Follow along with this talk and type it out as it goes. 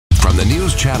the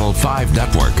News Channel 5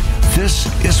 network, this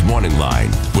is Morning Line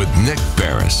with Nick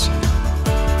Beres.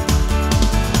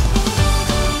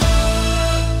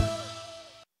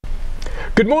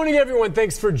 Good morning, everyone.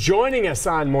 Thanks for joining us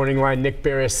on Morning Line. Nick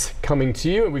Beres coming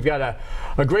to you, and we've got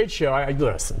a great show.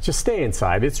 Listen, just stay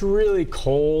inside. It's really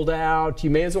cold out. You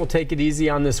may as well take it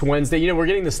easy on this Wednesday. You know, we're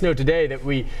getting the snow today that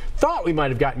we thought we might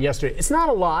have gotten yesterday. It's not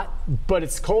a lot, but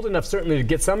it's cold enough certainly to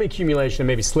get some accumulation,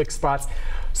 maybe slick spots.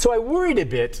 So I worried a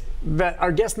bit that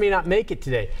our guest may not make it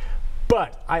today.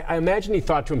 But I imagine he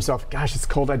thought to himself, gosh, it's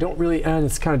cold. I don't really, and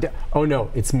it's kind of, oh no,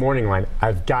 it's Morning Line.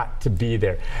 I've got to be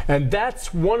there. And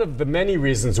that's one of the many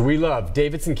reasons we love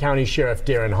Davidson County Sheriff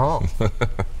Daron Hall.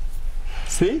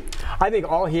 See? I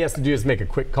think all he has to do is make a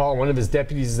quick call. One of his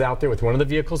deputies is out there with one of the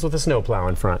vehicles with a snowplow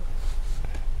in front.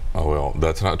 Oh, well,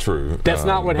 that's not true. That's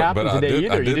not what happened today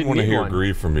either. I didn't want to hear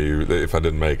grief from you if I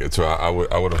didn't make it, so I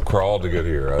would have crawled to get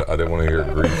here. I didn't want to hear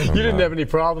grief from you. Didn't have any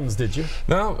problems, did you?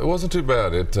 No, it wasn't too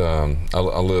bad. I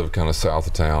live kind of south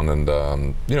of town,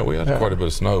 and you know, we had quite a bit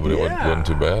of snow, but it wasn't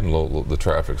too bad, and the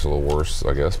traffic's a little worse,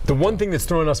 I guess. The one thing that's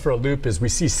throwing us for a loop is we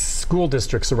see school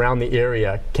districts around the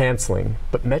area canceling,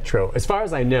 but Metro, as far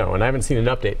as I know, and I haven't seen an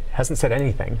update, hasn't said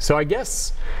anything. So I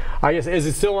guess, is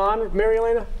it still on, Mary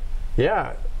Elena?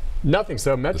 Yeah. Nothing.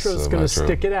 So Metro's going to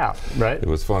stick it out, right? It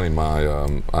was funny. I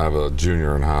have a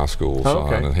junior in high school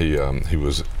son, and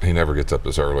he never gets up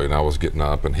this early, and I was getting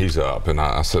up, and he's up, and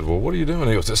I said, well, what are you doing?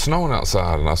 He goes, it's snowing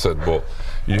outside, and I said, well,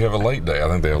 you have a late day. I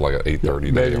think they have like an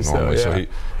 8:30 day normally. So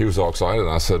he was all excited, and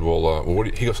I said, well, what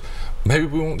do you, he goes, maybe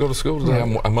we won't go to school today.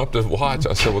 I'm up to watch.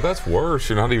 I said, well, that's worse.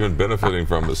 You're not even benefiting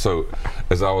from it. So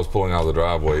as I was pulling out of the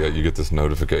driveway, you get this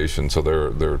notification. So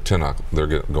they're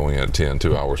going at 10,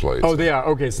 2 hours late. Oh, they are.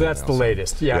 Okay, so that's the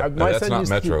latest. Yeah, that's not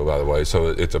Metro, by the way. So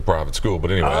it's a private school. But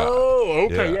anyway. Oh,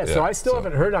 okay, yeah. So I still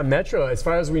haven't heard on Metro. As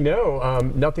far as we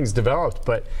know, nothing's developed.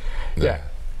 But yeah.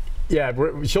 Yeah,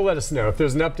 she'll let us know. If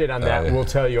there's an update on that, we'll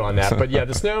tell you on that. But yeah,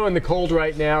 the snow and the cold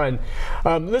right now. And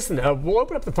listen, we'll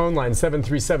open up the phone line,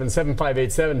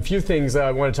 737-7587. A few things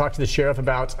I want to talk to the sheriff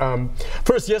about.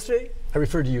 First, yesterday, I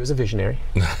referred to you as a visionary.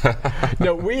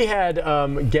 No, we had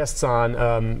guests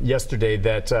on yesterday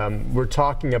that were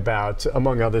talking about,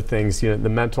 among other things, you know, the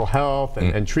mental health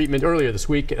and treatment earlier this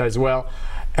week as well.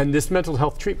 And this mental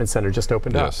health treatment center just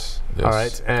opened up. Yes. All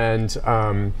right.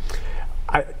 And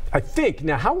I think,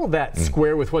 now how will that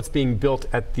square with what's being built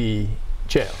at the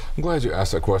jail? I'm glad you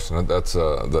asked that question. That's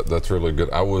really good.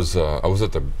 I was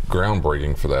at the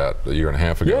groundbreaking for that a year and a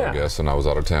half ago, I guess, and I was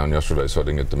out of town yesterday, so I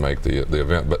didn't get to make the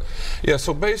event. But yeah,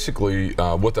 so basically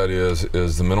what that is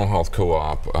the mental health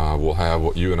co-op will have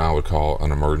what you and I would call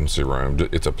an emergency room.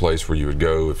 It's a place where you would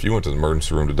go if you went to the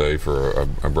emergency room today for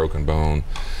a broken bone.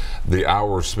 The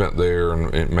hours spent there,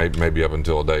 and maybe up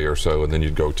until a day or so, and then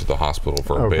you'd go to the hospital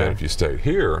for a bed if you stayed.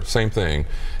 Here, same thing.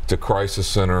 It's a crisis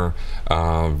center,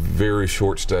 very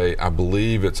short stay. I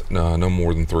believe it's no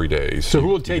more than 3 days. So who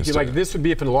will take you? Like this would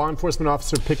be if a law enforcement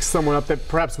officer picks someone up that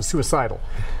perhaps was suicidal.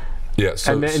 Yeah,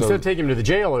 and then instead of taking them to the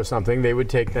jail or something, they would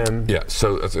take them. Yeah,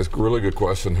 so it's a really good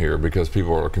question here because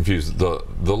people are confused. The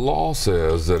law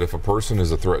says that if a person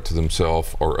is a threat to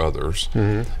themselves or others,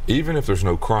 even if there's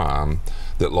no crime,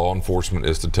 that law enforcement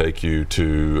is to take you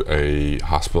to a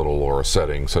hospital or a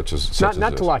setting such as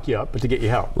not to lock you up, but to get you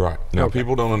help. Right. Now,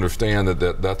 people don't understand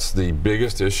that's the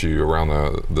biggest issue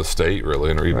around the state,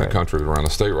 really, or even the country around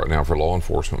the state right now for law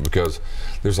enforcement, because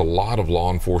there's a lot of law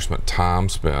enforcement time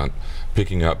spent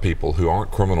picking up people who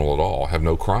aren't criminal at all, have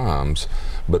no crimes,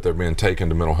 but they're being taken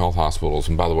to mental health hospitals.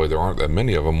 And by the way, there aren't that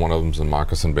many of them. One of them's in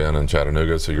Moccasin Bend in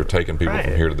Chattanooga, so you're taking people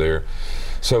from here to there.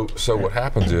 So what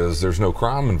happens is there's no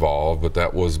crime involved, but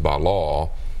that was by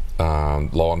law.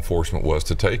 Law enforcement was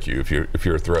to take you if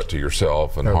you're a threat to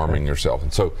yourself and harming yourself.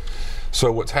 And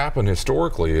so what's happened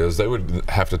historically is they would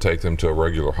have to take them to a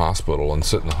regular hospital and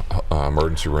sit in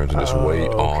emergency rooms and just wait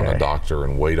on a doctor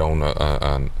and wait on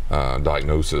a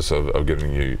diagnosis of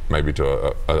getting you maybe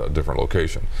to a different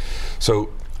location. So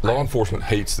law enforcement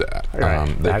hates that.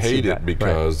 They hate it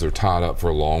because they're tied up for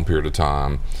a long period of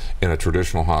time in a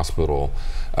traditional hospital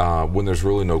when there's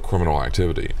really no criminal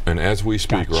activity. And as we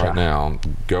speak right now,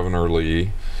 Governor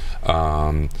Lee,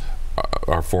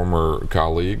 our former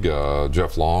colleague,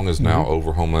 Jeff Long, is now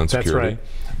over Homeland Security.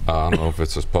 I don't know if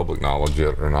it's just public knowledge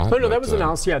yet or not. Oh, no, that was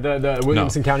announced, the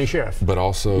Williamson County Sheriff. But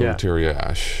also Terry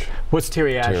Ash. What's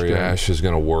Terry Ash doing? Terry Ash is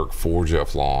going to work for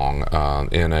Jeff Long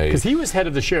in a... Because he was head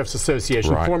of the Sheriff's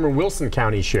Association, former Wilson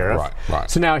County Sheriff. Right.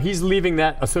 So now he's leaving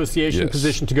that association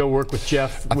position to go work with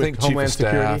Jeff with Homeland Security. Chief of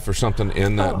Staff or something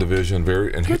in that division.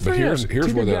 But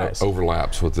here's where that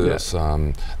overlaps with this.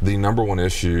 The number one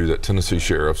issue that Tennessee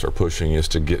sheriffs are pushing is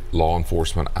to get law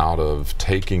enforcement out of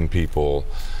taking people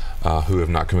who have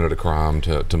not committed a crime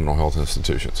to mental health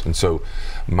institutions. And so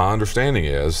my understanding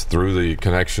is, through the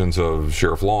connections of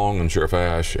Sheriff Long and Sheriff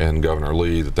Ash and Governor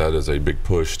Lee, that is a big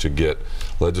push to get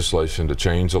legislation to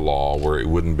change the law where it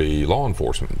wouldn't be law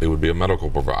enforcement, it would be a medical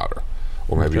provider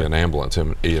or maybe an ambulance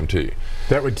EMT.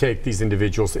 That would take these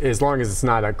individuals, as long as it's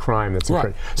not a crime that's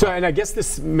occurred. So, and I guess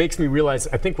this makes me realize,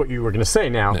 I think what you were going to say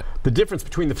now, the difference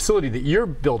between the facility that you're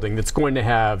building that's going to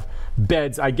have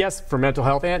beds, I guess, for mental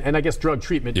health and I guess drug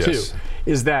treatment too,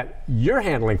 is that you're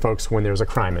handling folks when there's a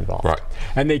crime involved.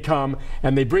 And they come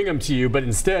and they bring them to you, but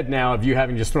instead now of you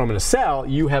having just throw them in a cell,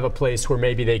 you have a place where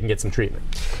maybe they can get some treatment.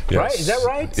 Right? Is that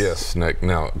right? Yes, Nick.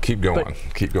 Now keep going.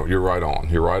 Keep going. You're right on.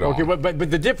 You're right on. Okay, but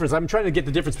the difference, I'm trying to get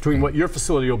the difference between what your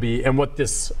facility will be and what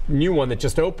this new one that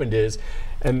just opened is.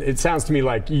 And it sounds to me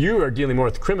like you are dealing more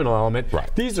with the criminal element.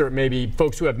 These are maybe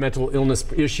folks who have mental illness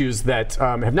issues that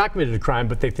have not committed a crime,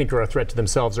 but they think are a threat to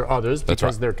themselves or others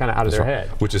because they're kind of out of their head.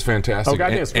 Which is fantastic.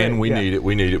 And we need it.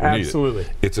 We need it. Absolutely.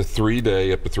 It's a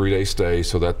 3-day, up to 3-day stay,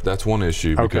 so that's one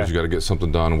issue because you got to get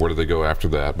something done. Where do they go after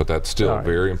that? But that's still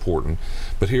very important.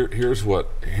 But here's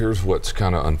what's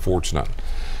kind of unfortunate.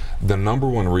 The number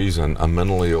one reason a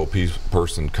mentally ill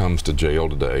person comes to jail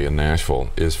today in Nashville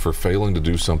is for failing to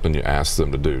do something you asked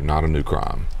them to do, not a new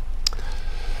crime.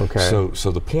 So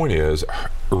the point is,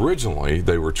 originally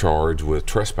they were charged with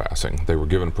trespassing. They were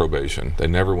given probation. They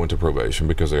never went to probation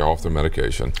because they're off their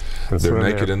medication. They're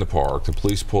naked in the park. The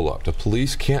police pull up. The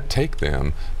police can't take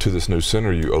them to this new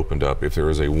center you opened up if there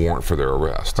is a warrant for their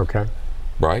arrest.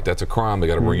 Right? That's a crime. They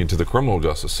got to bring you to the criminal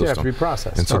justice system. To be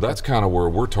processed. And so that's kind of where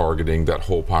we're targeting that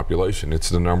whole population. It's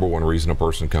the number one reason a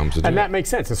person comes to jail. And that makes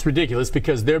sense. It's ridiculous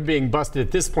because they're being busted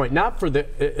at this point, not for the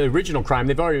original crime.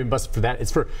 They've already been busted for that.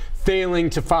 It's for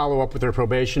failing to follow up with their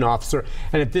probation officer.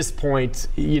 And at this point,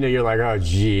 you know, you're like, oh,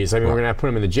 geez. I mean, we're going to have to put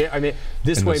them in the jail. I mean,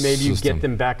 this way maybe you get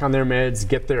them back on their meds,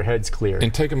 get their heads clear.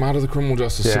 And take them out of the criminal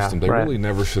justice system. They really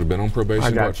never should have been on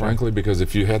probation, quite frankly, because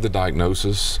if you had the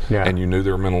diagnosis and you knew they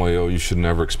were mentally ill, you should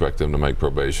never expect them to make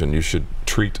probation. You should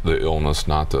treat the illness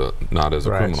not as a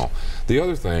criminal. The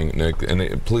other thing, Nick, and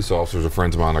the police officers are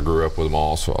friends of mine. I grew up with them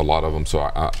all, so a lot of them, so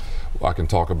I can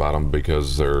talk about them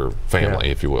because they're family,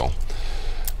 if you will.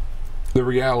 The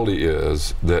reality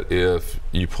is that if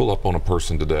you pull up on a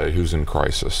person today who's in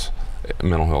crisis,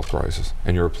 mental health crisis,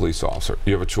 and you're a police officer,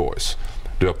 you have a choice.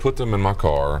 Do I put them in my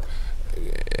car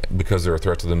because they're a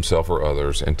threat to themselves or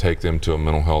others and take them to a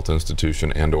mental health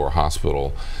institution and or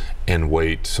hospital and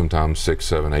wait sometimes 6,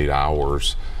 7, 8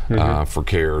 hours for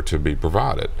care to be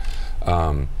provided?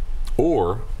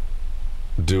 Or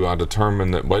do I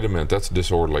determine that, wait a minute, that's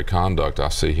disorderly conduct I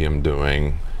see him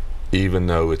doing, even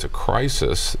though it's a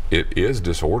crisis, it is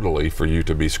disorderly for you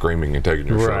to be screaming and taking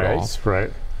your shirt off.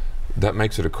 That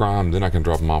makes it a crime, then I can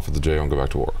drop them off at the jail and go back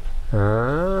to work.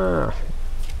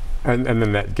 And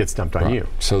then that gets dumped on you.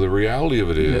 So the reality of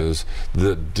it is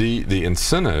the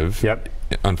incentive,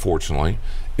 unfortunately,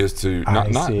 is to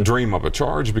not dream up a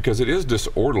charge, because it is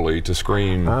disorderly to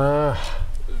scream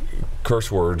curse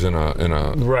words in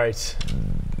a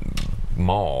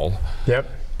mall.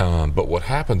 But what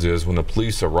happens is when the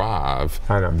police arrive,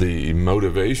 the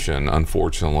motivation,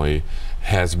 unfortunately,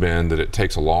 has been that it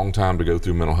takes a long time to go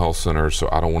through mental health centers, so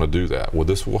I don't want to do that. Well,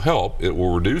 this will help. It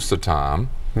will reduce the time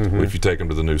if you take them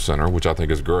to the new center, which I think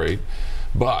is great.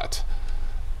 But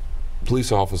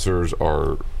police officers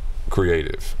are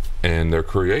creative, and they're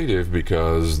creative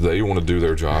because they want to do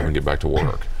their job and get back to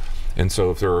work. And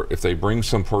so if they bring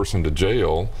some person to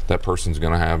jail, that person's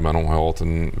going to have mental health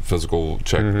and physical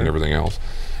check and everything else,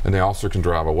 and the officer can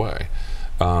drive away.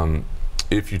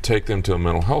 If you take them to a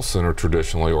mental health center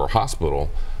traditionally, or a hospital,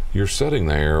 you're sitting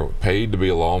there paid to be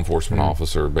a law enforcement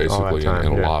officer basically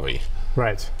in a lobby.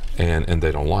 And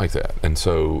they don't like that. And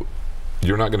so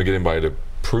you're not going to get anybody to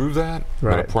prove that,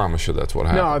 but I promise you that's what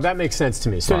happens. No, that makes sense to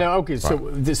me. So now, okay, so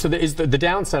the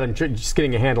downside, I'm just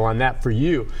getting a handle on that for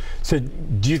you. So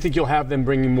do you think you'll have them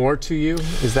bringing more to you?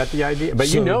 Is that the idea?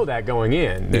 But you know that going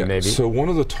in, maybe. So one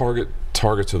of the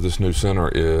targets of this new center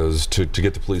is to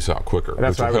get the police out quicker,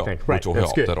 which will help. Which will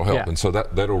help. That'll help. And so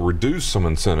that'll reduce some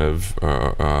incentive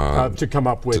to come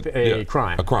up with a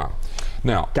crime.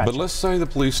 Now, but let's say the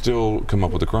police still come up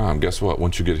with a crime. Guess what?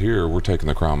 Once you get here, we're taking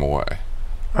the crime away.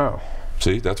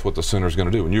 See, that's what the center's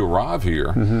going to do. When you arrive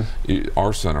here,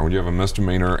 our center, when you have a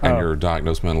misdemeanor and you're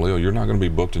diagnosed mentally ill, you're not going to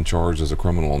be booked and charged as a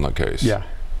criminal in that case. Yeah.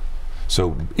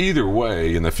 So either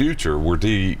way, in the future, we're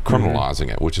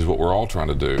decriminalizing it, which is what we're all trying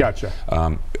to do. Gotcha.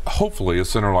 Hopefully, a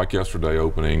center like yesterday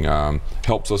opening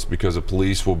helps us, because the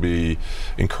police will be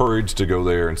encouraged to go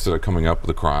there instead of coming up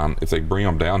with a crime. If they bring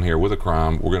them down here with a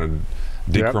crime, we're going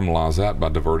to decriminalize that by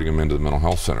diverting them into the mental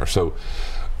health center. So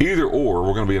either or,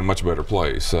 we're going to be in a much better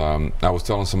place. I was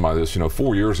telling somebody this,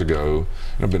 4 years ago,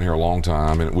 and I've been here a long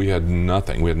time, and we had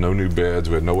nothing. We had no new beds.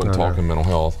 We had no one talking mental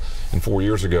health. And 4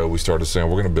 years ago, we started saying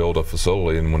we're going to build a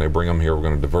facility, and when they bring them here, we're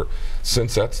going to divert.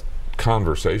 Since that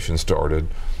conversation started,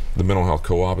 the mental health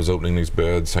co-op is opening these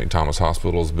beds. St. Thomas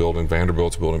Hospital is building.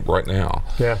 Vanderbilt's building right now.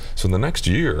 Yeah. So in the next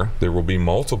year, there will be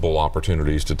multiple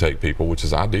opportunities to take people, which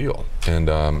is ideal. And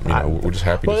we're just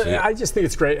happy to see it. I just think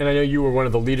it's great, and I know you were one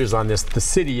of the leaders on this. The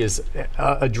city is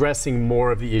addressing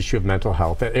more of the issue of mental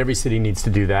health. Every city needs to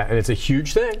do that, and it's a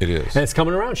huge thing. It is. And it's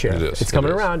coming around, Sheriff. It is. It's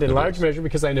coming around in large measure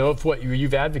because I know of what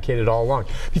you've advocated all along.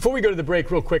 Before we go to the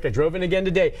break, real quick, I drove in again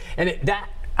today, and that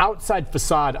outside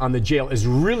facade on the jail is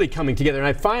really coming together. And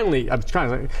I was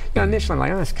trying to, initially I'm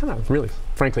like, it's kind of really,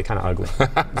 frankly, kind of ugly.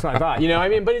 That's what I thought,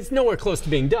 but it's nowhere close to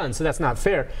being done, so that's not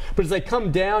fair. But as I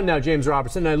come down now, James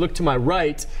Robertson, and I look to my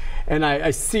right, and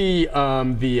I see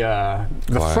the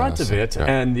front of it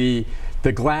and the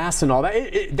glass and all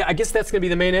that. I guess that's going to be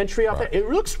the main entry off there.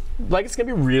 It looks like it's going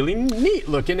to be really neat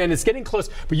looking, and it's getting close.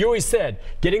 But you always said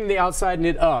getting the outside and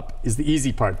it up is the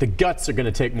easy part. The guts are going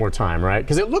to take more time, right?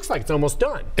 Because it looks like it's almost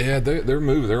done. Yeah, they're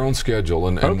moving. They're on schedule,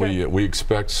 and we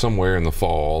expect somewhere in the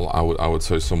fall. I would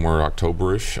say somewhere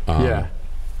October-ish.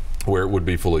 Where it would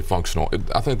be fully functional.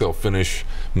 I think they'll finish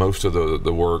most of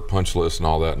the work, punch list and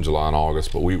all that in July and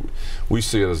August, but we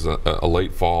see it as a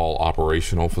late fall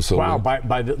operational facility. Wow,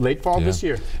 by the late fall this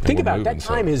year. Think about it, that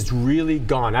time has really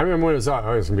gone. I remember when it was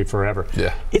going to be forever.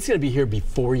 Yeah. It's going to be here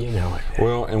before you know it.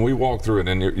 Well, and we walk through it,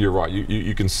 and you're right,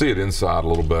 you can see it inside a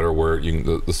little better, where you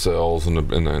can, the cells and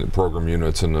the program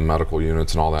units and the medical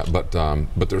units and all that,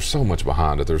 but there's so much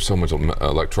behind it. There's so much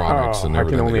electronics and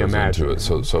everything that goes into it.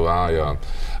 So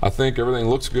I think everything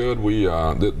looks good.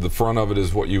 The front of it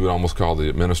is what you would almost call the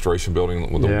administration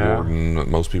building with the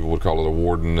warden. Most people would call it a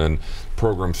warden, and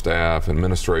program staff,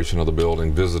 administration of the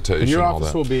building, visitation, and your all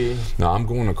office that. will be? Now I'm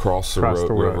going across the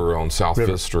river on South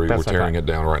Fifth Street. We're tearing it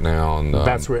down right now. And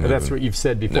that's what you've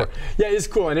said before. Yeah, it's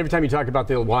cool. And every time you talk about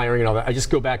the wiring and all that, I just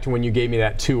go back to when you gave me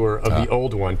that tour of the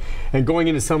old one, and going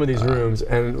into some of these rooms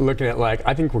and looking at, like,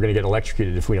 I think we're going to get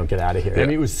electrocuted if we don't get out of here. I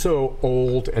mean, it was so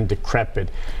old and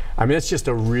decrepit. I mean, it's just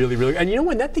a really, and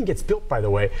when that thing gets built, by the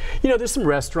way, there's some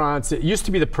restaurants. It used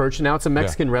to be the Perch, and now it's a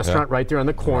Mexican restaurant right there on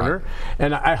the corner. Right.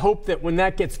 And I hope that when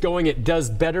that gets going, it does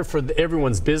better for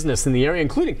everyone's business in the area,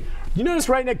 including, you notice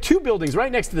two buildings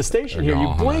right next to the station here.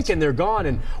 You blink and they're gone.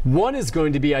 And one is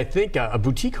going to be, I think, a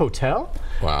boutique hotel.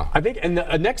 Wow. I think, and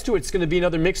next to it's going to be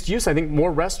another mixed use. I think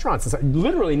more restaurants. It's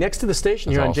literally next to the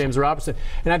station here on James Robertson.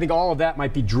 And I think all of that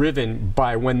might be driven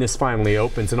by when this finally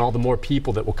opens and all the more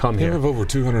people that will come here. We have over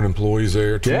 200 employees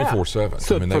there 24/7.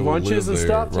 So for lunches and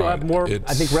stuff, you'll have more,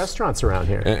 I think, restaurants around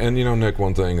here. And Nick,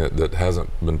 one thing that hasn't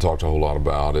been talked a whole lot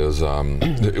about is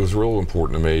it was real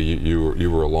important to me.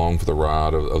 You were along for the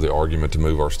ride of the argument to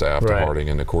move our staff to Harding,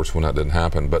 and of course when that didn't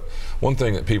happen. But one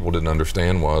thing that people didn't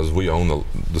understand was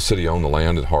the city owned the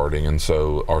land at Harding, and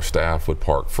so our staff would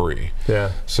park free.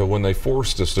 Yeah. So when they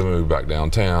forced us to move back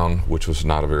downtown, which was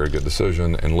not a very good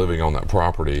decision, and living on that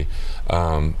property,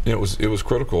 it was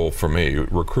critical for me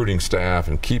recruiting staff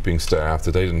and keeping staff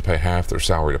that they didn't pay half their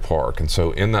salary to park. And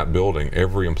so in that building,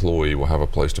 every employee will have a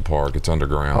place to park. It's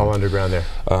underground. All underground there.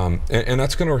 And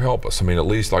that's going to help us. I mean, at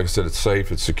least, like I said, it's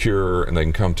safe, it's secure, and they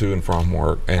can come to and from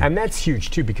work. And that's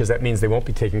huge too, because that means they won't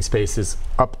be taking spaces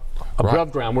up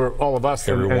above ground, where all of us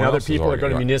and other people are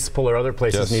going to municipal or other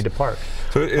places need to park.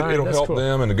 So it'll help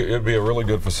them, and it'll be a really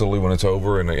good facility when it's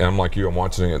over. And I'm like you, I'm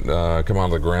watching it come out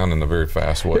of the ground in a very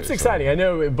fast way. It's exciting. I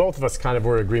know both of us kind of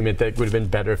were in agreement that it would have been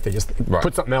better if they just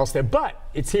put something else there. But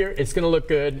it's here. It's going to look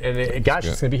good, and it's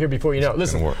going to be here before you know it.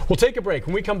 Listen, we'll take a break.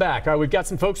 When we come back, we've got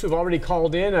some folks who've already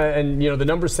called in, and the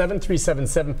number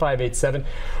 737-7587.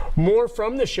 More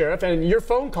from the sheriff, and your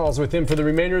phone calls with him for the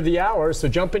remainder of the hour. So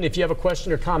jump in if you have a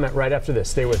question or comment right after this.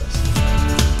 Stay with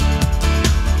us.